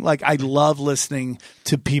Talking. Like I love listening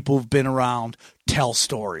to people who've been around tell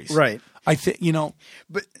stories. Right. I think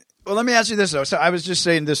But well, let me ask you this though. So I was just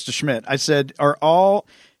saying this to Schmidt. I said, are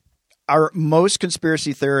most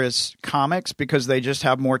conspiracy theorists comics because they just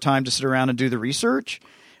have more time to sit around and do the research?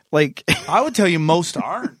 Like I would tell you most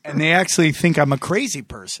aren't, and they actually think I'm a crazy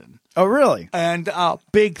person. Oh, really? And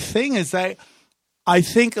big thing is that I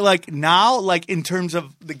think like now, like in terms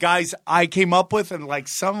of the guys I came up with, and like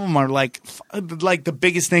some of them are like the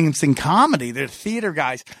biggest names in comedy. They're theater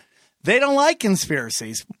guys. They don't like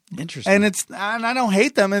conspiracies. Interesting. And I don't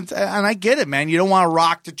hate them. And I get it, man. You don't want to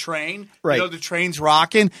rock the train. Right. You know, the train's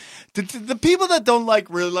rocking. The people that don't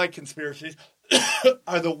really like conspiracies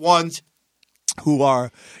are the ones who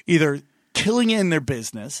are either killing it in their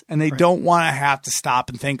business and they don't want to have to stop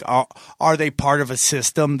and think, are they part of a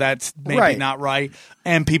system that's maybe not right?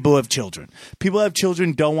 And people who have children. People who have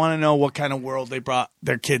children don't want to know what kind of world they brought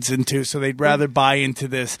their kids into, so they'd rather buy into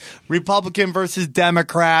this Republican versus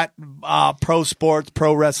Democrat, pro sports,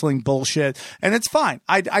 pro wrestling bullshit. And it's fine.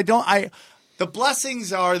 The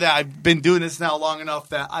blessings are that I've been doing this now long enough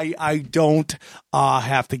that I don't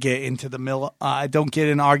have to get into the middle. I don't get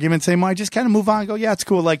in arguments anymore. I just kind of move on and go, yeah, it's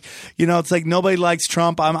cool. Like, it's like nobody likes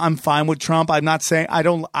Trump. I'm fine with Trump. I'm not saying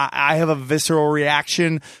I have a visceral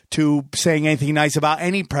reaction to saying anything nice about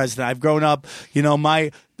any president. I've grown up,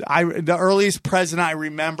 the earliest president I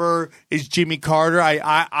remember is Jimmy Carter.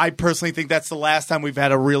 I personally think that's the last time we've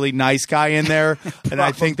had a really nice guy in there, and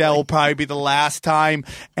I think that will probably be the last time.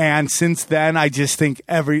 And since then, I just think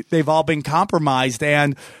they've all been compromised.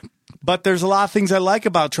 But there's a lot of things I like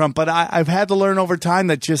about Trump. But I've had to learn over time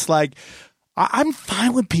that just like I'm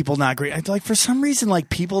fine with people not agreeing. Like for some reason, like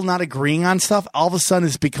people not agreeing on stuff, all of a sudden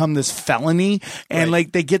it's become this felony, and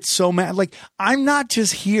like they get so mad. Like I'm not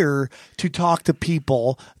just here to talk to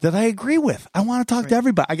people that I agree with. I want to talk to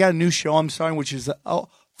everybody. I got a new show I'm starting, which is a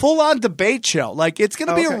full-on debate show. Like it's going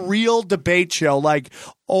to be a real debate show, like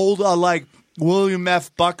old like William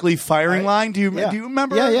F. Buckley firing line. Do you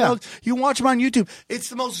remember? Yeah. You watch them on YouTube. It's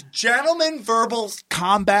the most gentleman verbal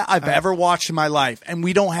combat I've ever watched in my life, and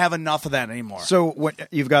we don't have enough of that anymore. So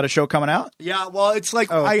you've got a show coming out? Yeah, well, it's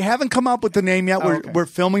like I haven't come up with the name yet. We're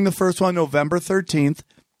filming the first one November 13th,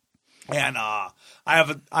 and I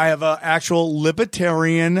have a actual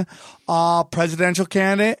libertarian presidential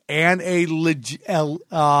candidate and a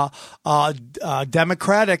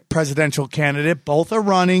Democratic presidential candidate. Both are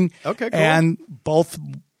running. Okay, cool. And both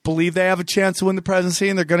believe they have a chance to win the presidency,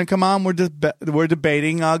 and they're going to come on. We're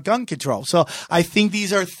debating gun control. So I think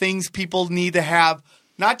these are things people need to have.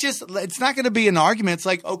 Not just, it's not going to be an argument. It's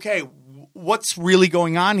like, okay, what's really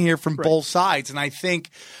going on here from both sides? And I think,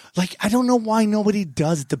 like, I don't know why nobody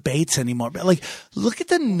does debates anymore, but like, look at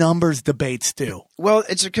the numbers debates do. Well,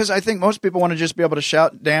 it's because I think most people want to just be able to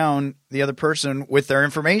shout down the other person with their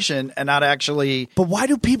information and not actually. But why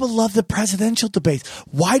do people love the presidential debates?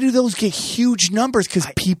 Why do those get huge numbers? Because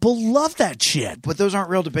people love that shit. But those aren't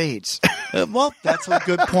real debates. Well, that's a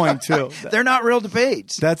good point too. They're not real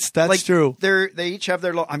debates. That's like, true. They each have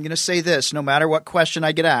their. I'm going to say this no matter what question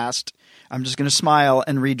I get asked. I'm just going to smile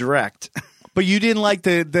and redirect. But you didn't like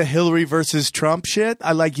the Hillary versus Trump shit?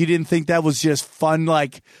 You didn't think that was just fun,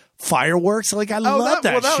 like fireworks? Like, I love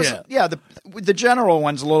that shit. The general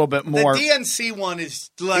one's a little bit more. The DNC one is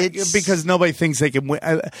like, because nobody thinks they can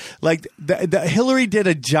win. Like, the Hillary did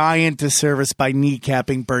a giant disservice by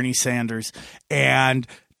kneecapping Bernie Sanders, and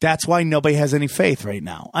that's why nobody has any faith right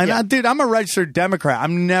now. And dude, I'm a registered Democrat.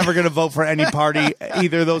 I'm never going to vote for any party,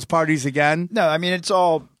 either of those parties again. No, I mean, it's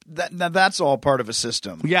all. That's all part of a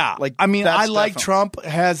system. Yeah. I like Trump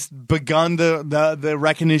has begun the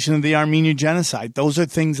recognition of the Armenian genocide. Those are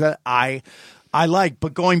things that I like.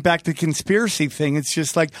 But going back to the conspiracy thing, it's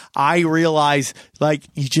just like I realize like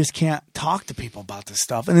you just can't talk to people about this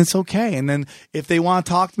stuff, and it's okay. And then if they want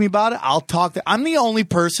to talk to me about it, I'll talk. I'm the only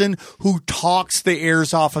person who talks the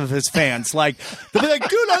ears off of his fans. Like they'll be like,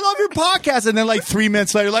 "Dude, I love your podcast," and then like 3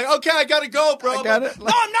 minutes later, like, "Okay, I gotta go, bro." I got it.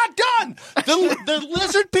 No, I'm not done. They're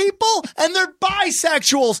lizard people and they're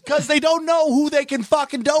bisexuals because they don't know who they can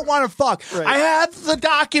fuck and don't want to fuck. Right. I have the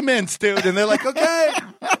documents, dude, and they're like, "Okay,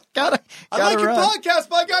 gotta I like your podcast,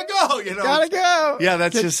 but I gotta go." Gotta go. Yeah,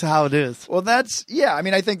 that's just how it is. Well, I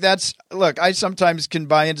mean, I think look, I sometimes can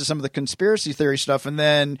buy into some of the conspiracy theory stuff, and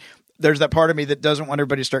then there's that part of me that doesn't want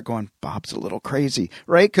everybody to start going, Bob's a little crazy,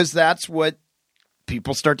 right? Because that's what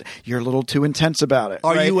people you're a little too intense about it.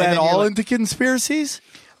 Are you at all into conspiracies?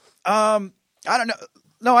 I don't know.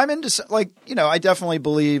 No, I'm into I definitely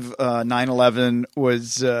believe 9/11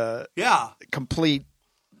 was complete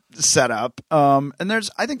setup. And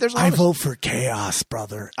I think there's a lot I vote for chaos,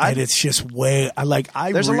 brother. And it's just there's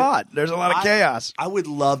a lot of chaos. I would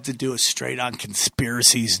love to do a straight on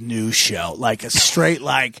conspiracies news show, like a straight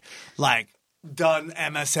like done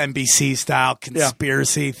MSNBC style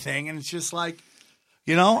conspiracy thing, and it's just like.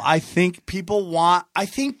 I think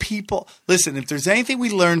listen, if there's anything we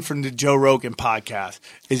learned from the Joe Rogan podcast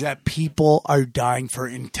is that people are dying for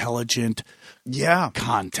intelligent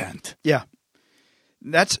content. Yeah.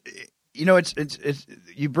 That's, it's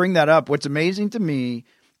you bring that up. What's amazing to me,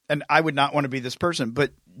 and I would not want to be this person,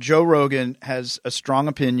 but Joe Rogan has a strong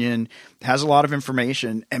opinion, has a lot of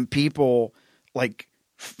information, and people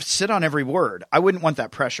sit on every word. I wouldn't want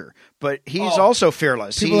that pressure, but he's also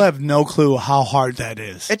fearless. People have no clue how hard that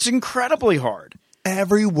is. It's incredibly hard.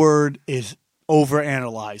 Every word is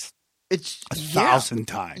overanalyzed. It's 1,000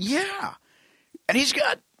 times. Yeah. And he's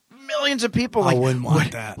got millions of people I wouldn't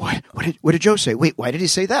want that. What did Joe say? Wait, why did he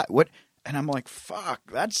say that? What? And I'm like, fuck,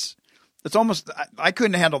 it's almost, I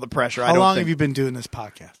couldn't handle the pressure. How long have you been doing this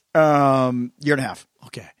podcast? Year and a half.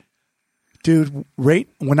 Okay. Dude,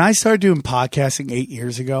 when I started doing podcasting 8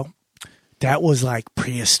 years ago, that was like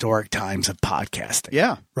prehistoric times of podcasting.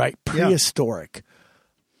 Yeah. Right? Prehistoric.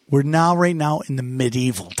 We're right now in the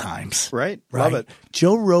medieval times. Right. Love it.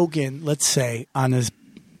 Joe Rogan, let's say,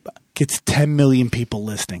 gets 10 million people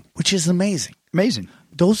listening, which is amazing. Amazing.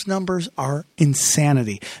 Those numbers are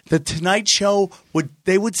insanity. The Tonight Show,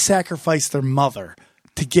 they would sacrifice their mother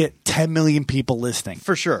to get 10 million people listening.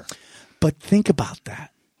 For sure. But think about that.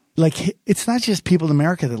 It's not just people in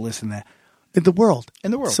America that listen to that. In the world.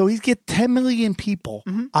 So he's get 10 million people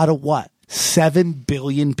out of what? 7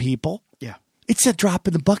 billion people? Yeah. It's a drop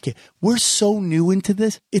in the bucket. We're so new into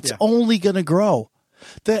this. It's only going to grow.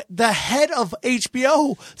 The head of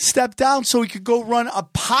HBO stepped down so he could go run a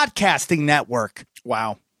podcasting network.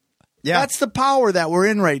 Wow. Yeah. That's the power that we're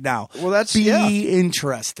in right now. Well,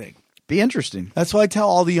 interesting. Be interesting. That's why I tell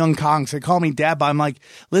all the young congs. They call me dad, but I'm like,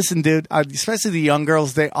 listen, dude, especially the young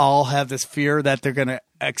girls, they all have this fear that they're going to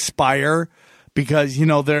expire because,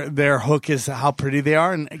 their hook is how pretty they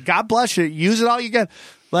are. And God bless you. Use it all you can.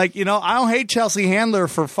 I don't hate Chelsea Handler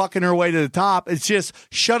for fucking her way to the top. It's just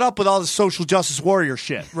shut up with all the social justice warrior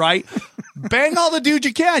shit, right? Bang all the dudes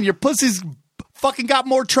you can. Your pussy's fucking got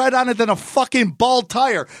more tread on it than a fucking bald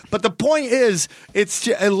tire. But the point is,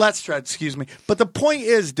 less tread, excuse me. But the point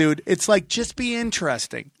is, dude, it's just be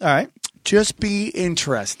interesting. All right. Just be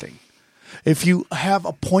interesting. If you have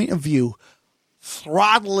a point of view,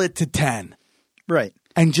 throttle it to 10. Right.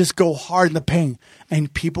 And just go hard in the pain.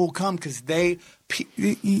 And people will come because the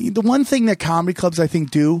one thing that comedy clubs, I think,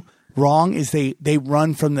 do wrong is they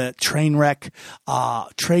run from the train wreck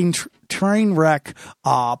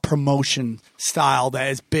promotion style that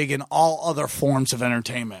is big in all other forms of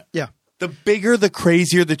entertainment. Yeah. The bigger, the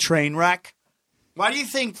crazier the train wreck. Why do you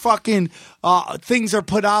think fucking things are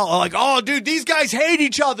put out like, oh, dude, these guys hate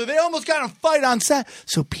each other. They almost got in a fight on set.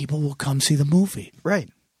 So people will come see the movie. Right.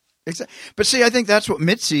 Exactly. But see, I think that's what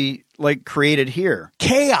Mitzi created here.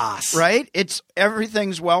 Chaos. Right?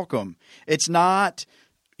 Everything's welcome. It's not.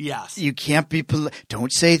 Yes. You can't be.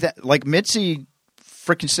 Don't say that. Mitzi,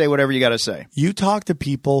 freaking say whatever you got to say. You talk to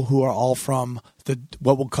people who are all from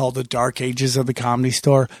what we'll call the dark ages of the Comedy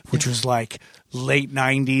Store, which was late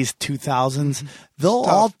 90s, 2000s.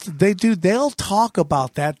 They'll talk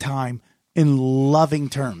about that time in loving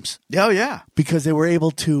terms. Oh, yeah. Because they were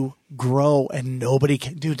able to grow and nobody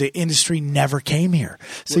can. Dude, the industry never came here.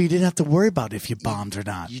 So you didn't have to worry about if you bombed or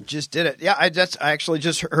not. You just did it. Yeah, I actually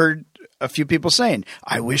just heard a few people saying,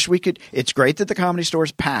 I wish we could. It's great that the Comedy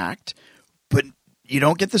Store's packed, but you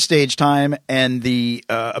don't get the stage time and the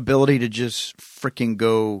ability to just freaking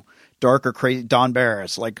go dark or crazy. Don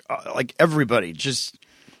Barris, like everybody, just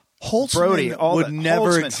Holtzman Brody would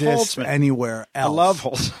never exist anywhere else. I love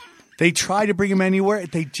Holtzman. They try to bring him anywhere.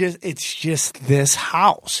 It's just this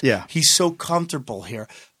house. Yeah. He's so comfortable here.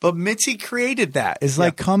 But Mitzi created that. It's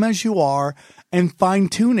come as you are and fine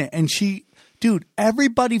tune it. And dude,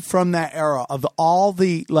 everybody from that era of all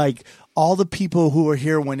the people who were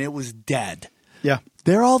here when it was dead. Yeah.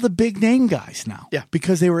 They're all the big name guys now. Yeah.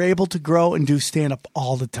 Because they were able to grow and do stand up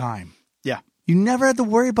all the time. Yeah. You never had to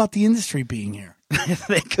worry about the industry being here.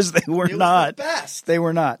 Because they were not. The best. They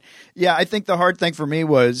were not. Yeah. I think the hard thing for me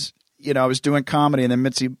was, I was doing comedy and then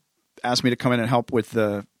Mitzi asked me to come in and help with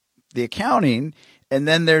the accounting. And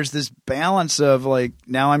then there's this balance of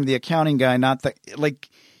now I'm the accounting guy, not the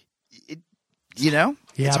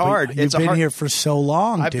it's hard. You've been here for so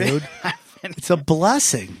long, dude. It's a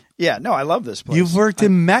blessing. Yeah, no, I love this place. You've worked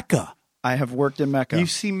in Mecca. I have worked in Mecca. You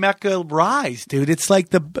see Mecca rise, dude. It's like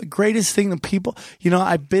the greatest thing that people.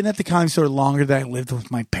 I've been at the Comedy Store longer than I lived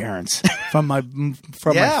with my parents from my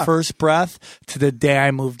first breath to the day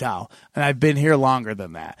I moved out, and I've been here longer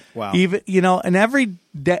than that. Wow. Even and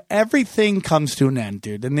everything comes to an end,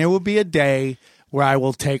 dude. And there will be a day where I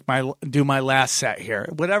will do my last set here,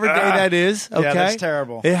 whatever day that is. Okay, yeah, that's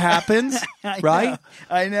terrible. It happens, right?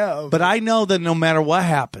 I know, but I know that no matter what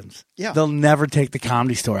happens, they'll never take the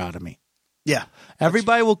Comedy Store out of me. Yeah,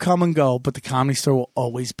 everybody will come and go, but the Comedy Store will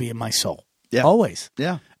always be in my soul. Yeah, always.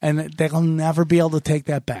 Yeah, and they'll never be able to take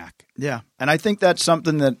that back. Yeah, and I think that's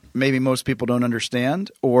something that maybe most people don't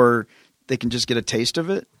understand, or they can just get a taste of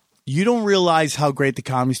it. You don't realize how great the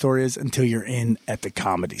Comedy Store is until you're in at the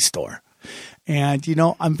Comedy Store. And,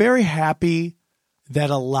 I'm very happy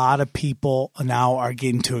that a lot of people now are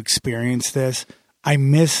getting to experience this. I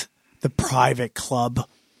miss the private club.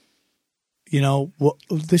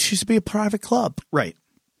 This used to be a private club. Right.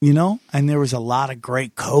 And there was a lot of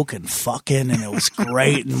great coke and fucking, and it was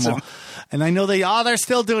great. And I know they're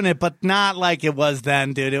still doing it, but not like it was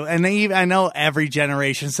then, dude. And I know every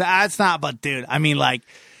generation says, it's not, but dude, I mean, like,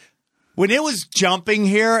 when it was jumping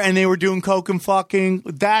here and they were doing coke and fucking,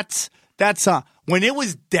 that's when it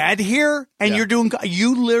was dead here and you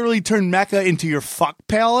literally turned Mecca into your fuck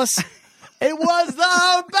palace. It was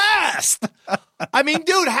the best. I mean,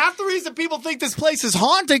 dude, half the reason people think this place is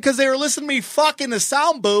haunted because they were listening to me fuck in the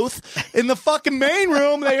sound booth in the fucking main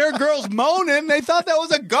room. They heard girls moaning. They thought that was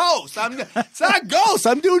a ghost. It's not a ghost.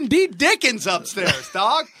 I'm doing D. Dickens upstairs,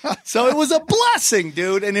 dog. So it was a blessing,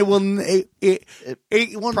 dude. And it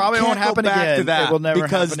probably won't happen back again. To that it will never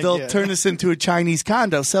because happen they'll again. turn us into a Chinese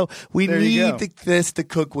condo. So we need this to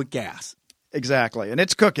cook with gas. Exactly. And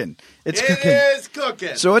it's cooking. It is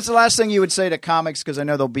cooking. So what's the last thing you would say to comics? Because I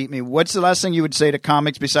know they'll beat me. What's the last thing you would say to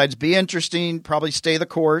comics besides be interesting, probably stay the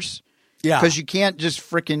course? Yeah. Because you can't just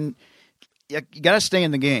freaking – you got to stay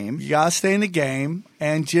in the game. You got to stay in the game.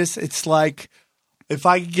 And just it's like if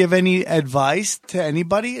I could give any advice to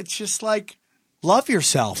anybody, it's just like love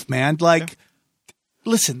yourself, man. Like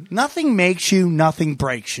listen, nothing makes you, nothing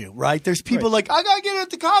breaks you, right? There's people like, I got to get at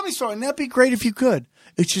the Comedy Store. And that'd be great if you could.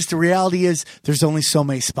 It's just the reality is there's only so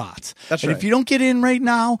many spots. That's and right. If you don't get in right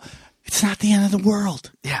now, it's not the end of the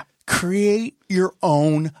world. Yeah. Create your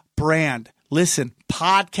own brand. Listen,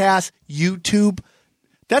 podcast, YouTube.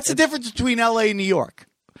 That's the difference between LA and New York.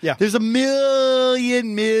 Yeah. There's a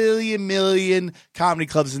million comedy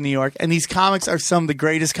clubs in New York, and these comics are some of the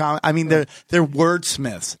greatest I mean, they're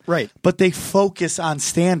wordsmiths. Right. But they focus on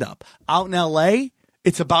stand-up. Out in LA,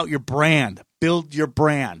 it's about your brand. Build your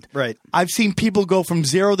brand. Right. I've seen people go from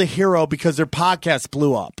zero to hero because their podcast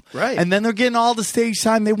blew up. Right. And then they're getting all the stage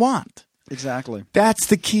time they want. Exactly. That's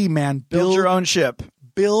the key, man. Build your own ship.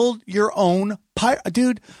 Build your own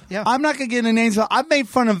dude. Yeah. I'm not gonna get into names. I've made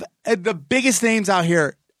fun of the biggest names out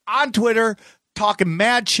here on Twitter, talking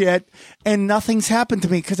mad shit, and nothing's happened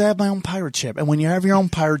to me because I have my own pirate ship. And when you have your own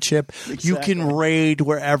pirate ship, you can raid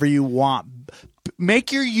wherever you want.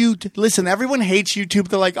 Make your YouTube. Listen, everyone hates YouTube.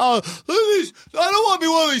 They're like, oh, look at these. I don't want to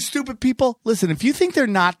be one of these stupid people. Listen, if you think they're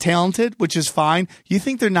not talented, which is fine, you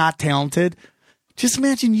think they're not talented, just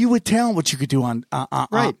imagine you with talent what you could do on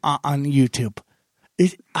YouTube.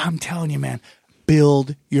 I'm telling you, man,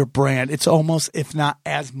 build your brand. It's almost, if not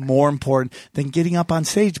as more important than getting up on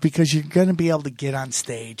stage because you're going to be able to get on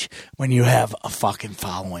stage when you have a fucking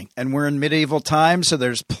following. And we're in medieval times, so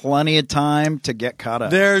there's plenty of time to get caught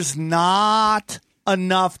up. There's not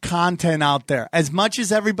enough content out there. As much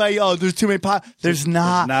as everybody, there's too many there's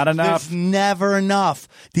not enough. There's never enough.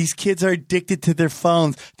 These kids are addicted to their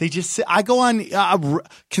phones. They just I go on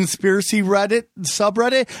conspiracy Reddit,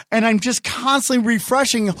 subreddit, and I'm just constantly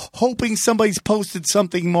refreshing, hoping somebody's posted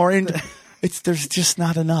something more there's just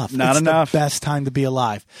not enough. Not it's enough. The best time to be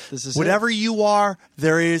alive. This is whatever you are,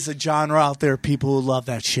 there is a genre out there of people who love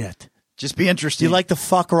that shit. Just be interesting. You like to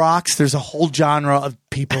fuck rocks? There's a whole genre of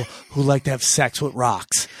people who like to have sex with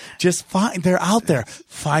rocks. They're out there.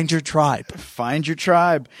 Find your tribe. Find your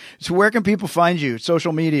tribe. So where can people find you?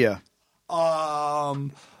 Social media.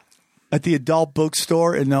 At the adult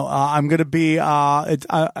bookstore. And I'm going to be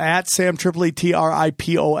at Sam Tripoli,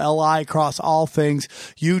 Tripoli, across all things.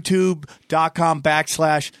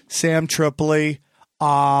 YouTube.com/Sam Tripoli.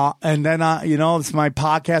 And then, it's my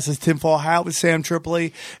podcast is Tinfoil Hat with Sam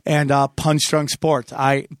Tripoli and Punch Drunk Sports.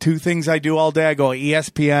 Two things I do all day. I go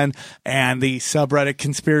ESPN and the subreddit,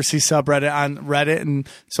 conspiracy subreddit on Reddit. And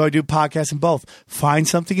so I do podcasts in both. Find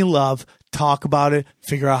something you love. talk about it,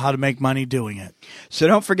 figure out how to make money doing it. So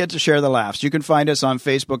don't forget to share the laughs. You can find us on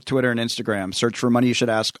Facebook, Twitter, and Instagram. Search for Money You Should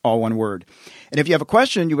Ask, all one word. And if you have a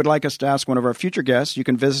question you would like us to ask one of our future guests, you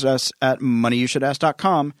can visit us at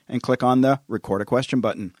moneyyoushouldAsk.com and click on the Record a Question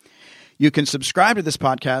button. You can subscribe to this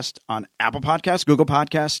podcast on Apple Podcasts, Google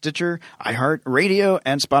Podcasts, Stitcher, iHeartRadio,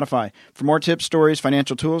 and Spotify. For more tips, stories,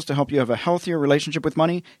 financial tools to help you have a healthier relationship with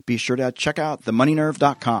money, be sure to check out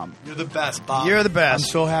themoneynerve.com. You're the best, Bob. You're the best. I'm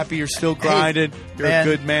so happy you're still grinding. Hey, you're a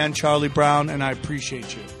good man, Charlie Brown, and I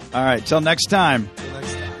appreciate you. All right, till next time.